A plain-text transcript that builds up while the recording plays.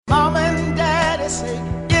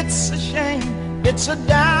It's a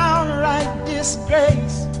downright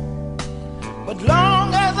disgrace. But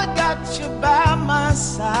long as I got you by my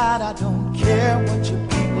side, I don't care what you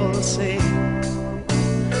people say.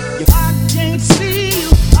 I can't see you,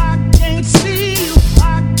 I can't see you,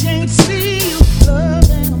 I can't see you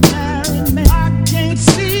loving a married man. I can't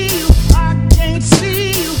see you, I can't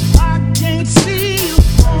see you, I can't see you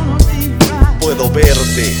wanna be right. Puedo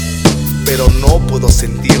verte, pero no puedo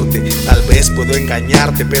sentirte. Tal vez puedo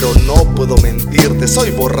engañarte, pero no puedo mentirte.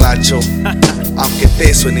 Soy borracho, aunque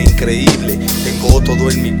te suene increíble. Tengo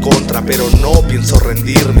todo en mi contra, pero no pienso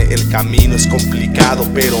rendirme. El camino es complicado,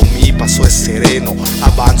 pero mi paso es sereno.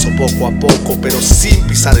 Avanzo poco a poco, pero sin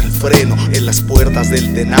pisar el freno. En las puertas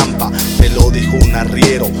del Tenampa, me lo dijo un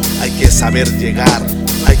arriero. Hay que saber llegar,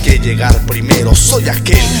 hay que llegar primero. Soy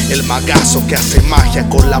aquel, el magazo que hace magia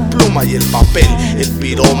con la pluma y el papel. El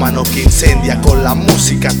pirómano que incendia con la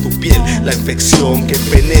música tu piel. La infección que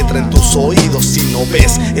penetra en tus oídos si no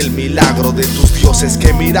ves. El milagro de tus dioses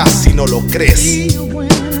que miras si no lo crees.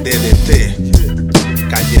 DDT,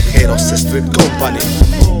 Callejeros Street Company.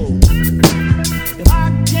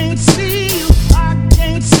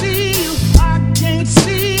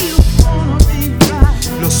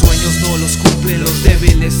 Los sueños no los cumplen los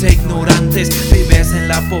débiles e ignorantes. Vives en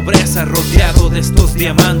la pobreza rodeado de estos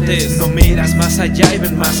diamantes. No miras más allá y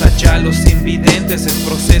ven más allá los invidentes. Es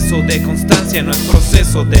proceso de constancia, no es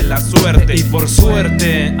proceso de la suerte. Y por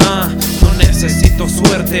suerte, no necesito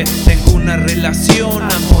suerte. Tengo una relación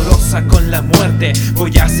amorosa con la muerte.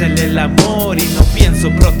 Voy a hacerle el amor y no pienso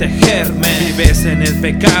protegerme. Vives en el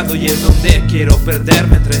pecado y es donde quiero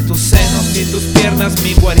perderme. Entre tus senos y tus piernas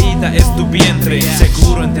mi guarida es tu vientre.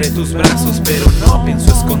 Seguro entre tus brazos, pero no pienso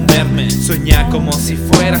esconderme. Sueña como si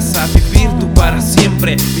fueras a vivir tú para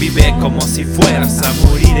siempre. Vive como si fueras a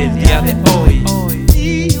morir el día de hoy.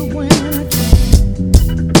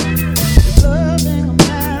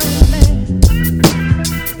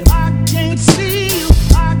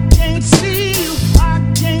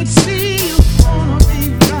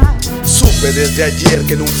 Desde ayer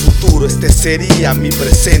que en un futuro este sería mi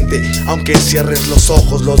presente. Aunque cierres los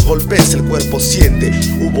ojos, los golpes el cuerpo siente.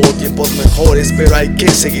 Hubo tiempos mejores, pero hay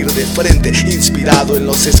que seguir de frente. Inspirado en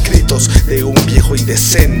los escritos de un viejo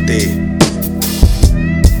indecente.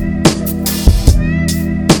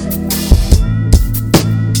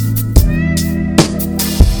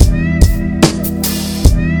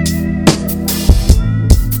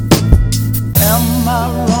 Am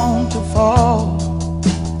I wrong to fall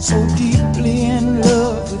so deeply in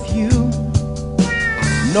love with you,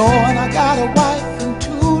 knowing I got a wife and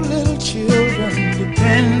 2 little children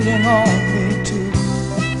depending on me too?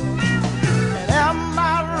 And am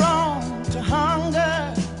I wrong to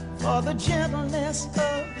hunger for the gentleness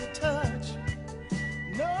of your touch?